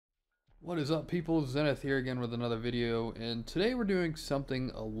What is up, people? Zenith here again with another video, and today we're doing something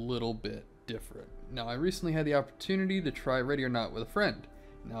a little bit different. Now, I recently had the opportunity to try Ready or Not with a friend.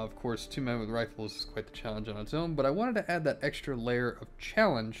 Now, of course, two men with rifles is quite the challenge on its own, but I wanted to add that extra layer of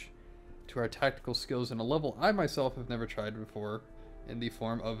challenge to our tactical skills in a level I myself have never tried before in the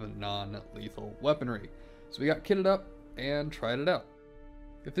form of non-lethal weaponry. So we got kitted up and tried it out.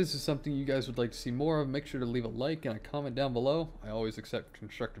 If this is something you guys would like to see more of, make sure to leave a like and a comment down below. I always accept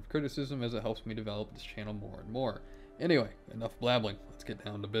constructive criticism as it helps me develop this channel more and more. Anyway, enough blabbling. Let's get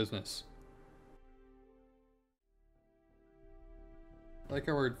down to business. I like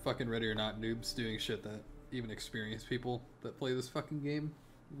how we're fucking Ready or Not noobs doing shit that even experienced people that play this fucking game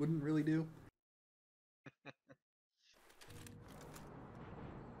wouldn't really do.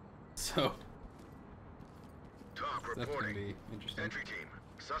 So, that's gonna be interesting. Entry team.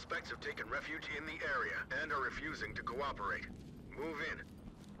 Suspects have taken refuge in the area and are refusing to cooperate. Move in.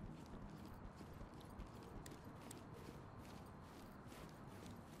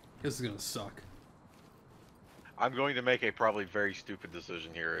 This is gonna suck. I'm going to make a probably very stupid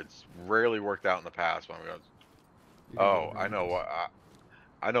decision here. It's rarely worked out in the past. But I'm going. Oh, I know why.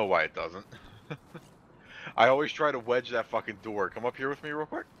 I know why it doesn't. I always try to wedge that fucking door. Come up here with me real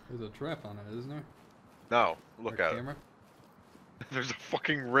quick. There's a trap on it, isn't there? No, look at camera? it. There's a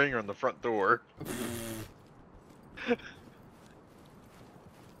fucking ring on the front door.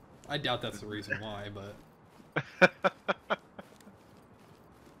 I doubt that's the reason why, but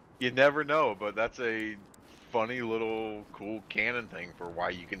you never know, but that's a funny little cool canon thing for why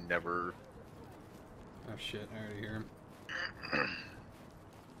you can never. Oh shit, I already hear him.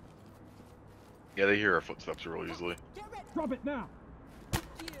 Yeah, they hear our footsteps real easily. Drop it now.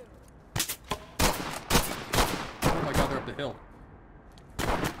 Oh my god, they're up the hill.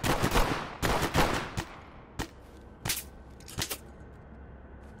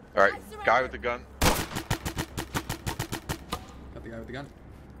 Alright, guy with the gun. Got the guy with the gun.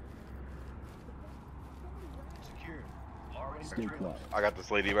 Secured. Stay quiet. I got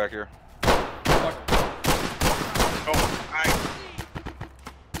this lady back here. Fuck. Oh,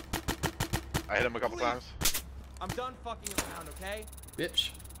 I hit him a couple times. I'm done fucking around, okay? Bitch.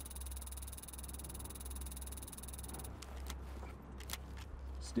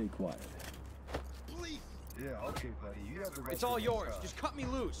 Stay quiet. Yeah, okay, buddy. You have the right. It's all yours. Just cut me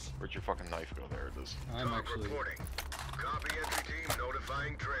loose. Where'd your fucking knife go? There it is. I'm Talk actually reporting. Copy entry team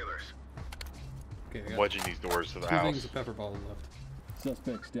notifying trailers. okay. I I'm got wedging these doors to the two house. things of Pepperball left.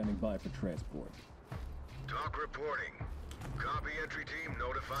 Suspect standing by for transport. Talk reporting. Copy entry team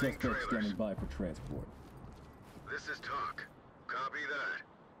notifying Suspect trailers. standing by for transport. This is talk. Copy that.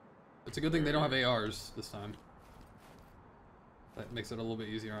 It's a good thing they don't have ARs this time. That makes it a little bit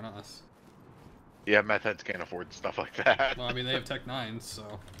easier on us. Yeah, meth heads can't afford stuff like that. Well, I mean, they have Tech 9s,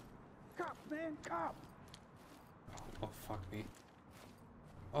 so. Cop, man, cop. Oh, fuck me.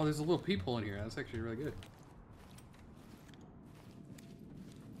 Oh, there's a little peephole in here. That's actually really good.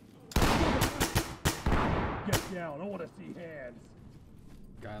 Get down. I want to see hands.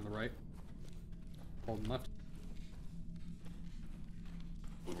 Guy on the right. Holding left.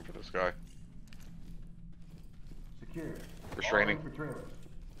 Looking for this guy. Secure. Restraining. For trailers.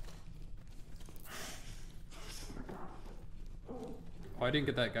 Oh, I didn't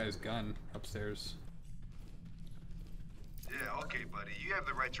get that guy's gun upstairs. Yeah, okay, buddy. You have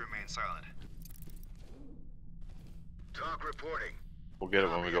the right to remain silent. Talk reporting. We'll get it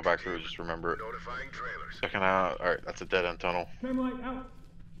when we go back through. Just remember it. Notifying trailers. Checking out. Alright, that's a dead end tunnel. Cam light out.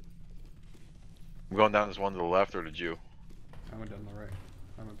 I'm going down this one to the left, or did you? I went down the right.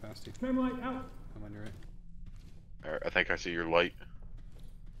 I went past you. Cam light out. I'm on your right. Alright, I think I see your light.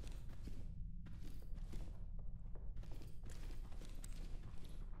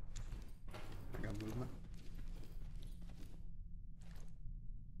 I got movement.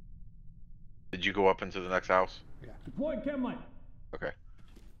 Did you go up into the next house? Yeah. Deploying cam light. Okay.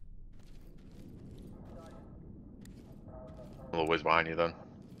 A little ways behind you then.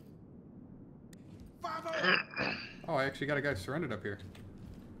 Oh, I actually got a guy surrendered up here.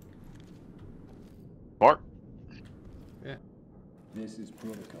 Mark? Yeah. This is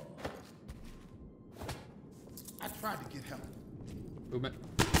protocol. I tried to get help. Movement.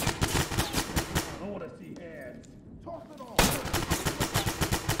 I want to see hands. Toss it all.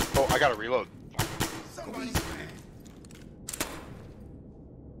 Oh, I gotta reload. Somebody's man.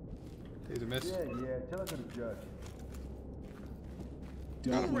 Taser miss. Yeah, tell it to the judge.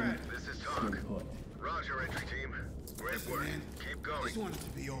 Don't Right. This is stay talk. put. Roger, entry team. Great Listen, work. man. Keep I just going. want it to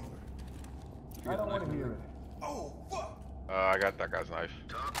be over. I don't want to hear it. Oh, fuck. I got that guy's knife.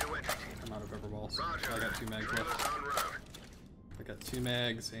 Talk to entry team. I'm out of Pepperballs. Roger. I got two mags Trailers left. en route. I got 2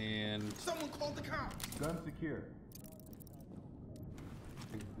 mags and Someone called the cops. Gun secure. I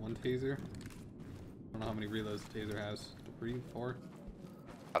think 1 taser. I don't know how many reloads the taser has. 3, 4?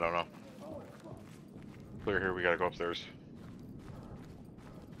 I don't know. Clear here, we gotta go upstairs.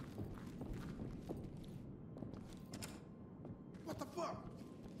 What the fuck?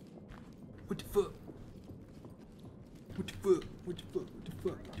 What the fuck? What the fuck? What the fuck? What the fuck?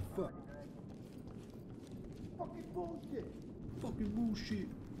 What the fuck? Fucking bullshit. Fucking bullshit.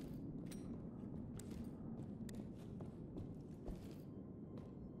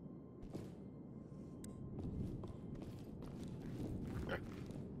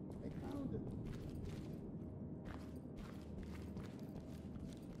 They found it.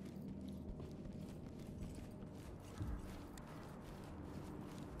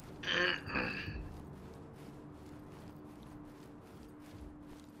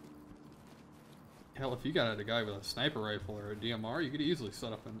 Hell, if you got a guy with a sniper rifle or a DMR, you could easily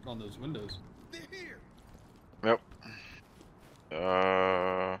set up on those windows. They're here. Yep.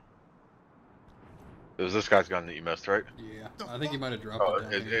 It was this guy's gun that you missed, right? Yeah, I think he might have dropped Oh,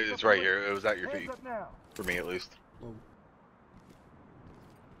 it down here. it's right here. It was at your feet. Hands up now. For me, at least. Whoa.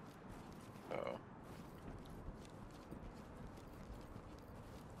 Oh.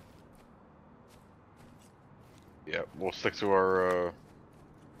 Yeah, we'll stick to our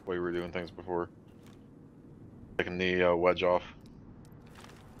way we were doing things before. Taking the wedge off.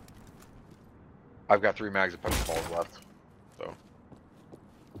 I've got 3 mags of Pepperball left, so.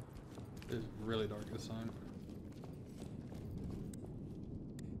 It's really dark this time.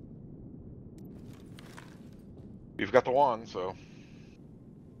 You've got the wand, so.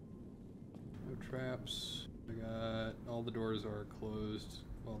 No traps. I got all the doors are closed.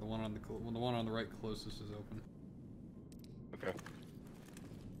 Well, the one on the one on the right closest is open. Okay.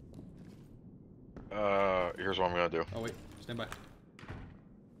 Here's what I'm gonna do. Oh wait, stand by.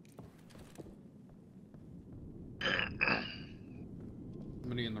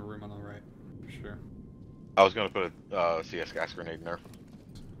 Somebody in the room on the right, for sure. I was gonna put a CS gas grenade in there.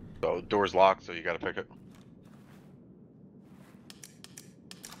 So door's locked, so you gotta pick it.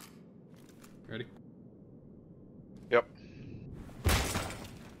 Ready? Yep.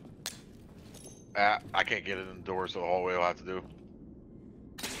 I can't get it in the door, so the hallway will have to do.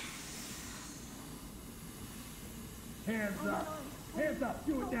 Hands up. Hands up.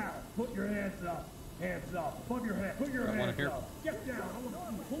 Do it now. Put your hands up. Hands up. Above your head. Put your Got one hands here. up. Get down. I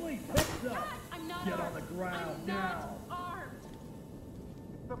want to see police. Hands up. I'm not Get on armed. the ground I'm now. not armed.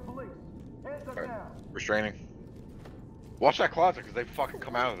 The police. Hands up Alright. now. Restraining. Watch that closet, because they fucking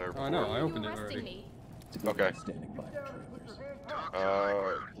come out of there. Oh, I know. before. I Why are opened you it arresting already. me? Okay. Standing by the trailers. Talk to high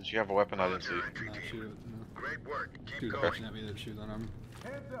ground. Did you have a weapon I didn't see? Volunteer entry Nah, team. shoot it. No. Great work. Keep Dude, going. rushing at me that shoes on arm.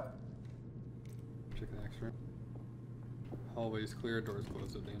 Hands up. Check the X-ray. Hallway's clear, doors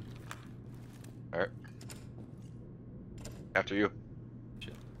closed at the end. Alright. After you.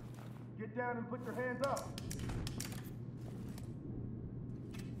 Shit. Get down and put your hands up.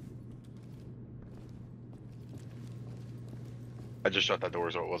 I just shut that door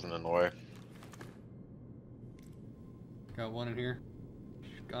so it wasn't in the way. Got one in here.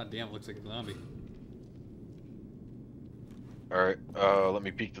 God damn, it looks like a zombie. Alright, let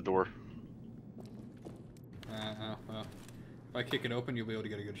me peek the door. Oh, well. If I kick it open, you'll be able to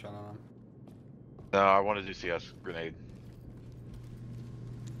get a good shot on him. No, I want to do CS grenade.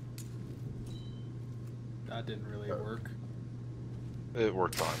 That didn't really work. It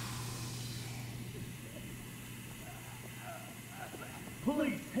worked fine.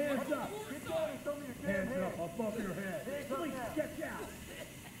 Police, hands up. Get down and show me your hands up above your head. Police, get down.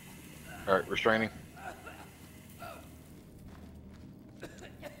 Alright, restraining.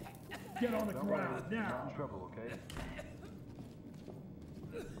 Get on the ground now. Trouble, okay?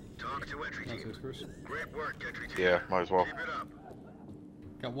 Talk to entry That's team. his first. Great work, entry team. Yeah, might as well. Keep it up.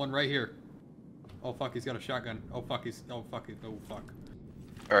 Got one right here. Oh fuck, he's got a shotgun. Oh fuck, oh fuck, oh fuck.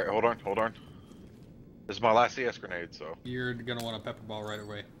 Alright, hold on. This is my last CS grenade, so. You're gonna want a pepper ball right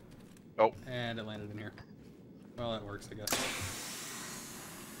away. Oh. And it landed in here. Well, that works, I guess.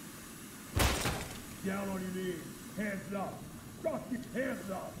 Down on your knees. Hands up. Drop your hands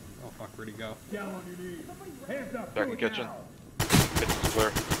up. Oh fuck, where'd he go? Down on your knees. Hands up. Back Do in it kitchen. now. Kitchen's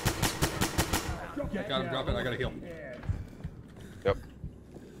clear. Get Got him, down. drop it, I gotta heal. Yep.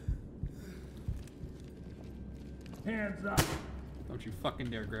 Hands up. Don't you fucking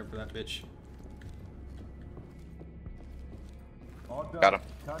dare grab for that bitch. All done. Got him.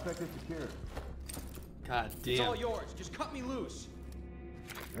 Contact is secured. God It's all damn. yours. Just cut me loose.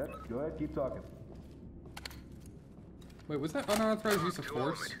 Yep, go ahead, keep talking. Wait, was that unauthorized use of To all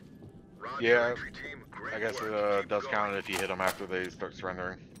of force? it. Roger, Yeah. entry team. Great I guess Great it work. Keep does going. count if you hit them after they start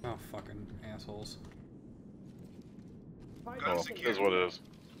surrendering. Oh, fucking assholes. Well, it is what it is.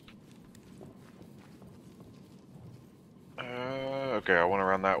 Okay, I want to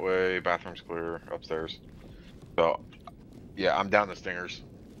run that way. Bathroom's clear. Upstairs. So, yeah, I'm down the stingers.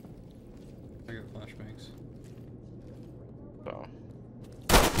 I got flashbangs. So.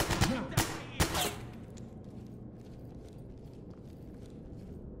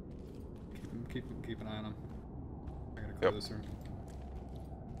 Keep an eye on them. I gotta clear Yep. this room.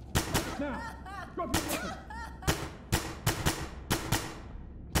 Now, drop your weapon.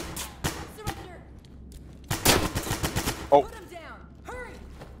 Surrender! Oh, Put him down! Hurry!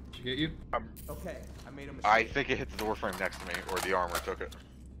 Did she get you? Okay, I made a mistake. I think it hit the door frame next to me, or the armor took it.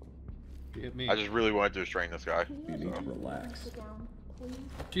 She hit me. I just really wanted to restrain this guy. You need to relax. Sit down, please.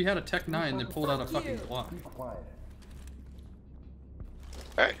 She had a Tech 9 and pulled out a Fuck fucking you. Glock. Be quiet.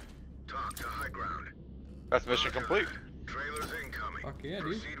 Hey, Talk to high ground. that's mission Roger complete. that. Trailers incoming. Fuck yeah, dude.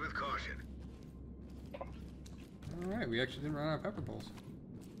 Proceed with caution. Alright, we actually didn't run out of Pepperballs.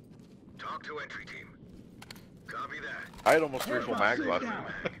 Talk to entry team. Copy that. I had almost 3 full mags left.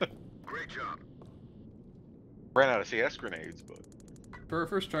 Great job. Ran out of CS grenades, but For our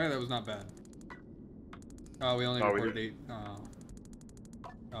first try, that was not bad. Oh, we only Oh, we recorded did. 8.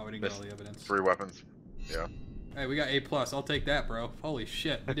 Oh, we didn't get Missed all the evidence. 3 weapons. Yeah. Hey, we got A+. I'll take that, bro. Holy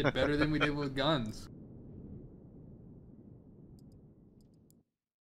shit. We did better than we did with guns.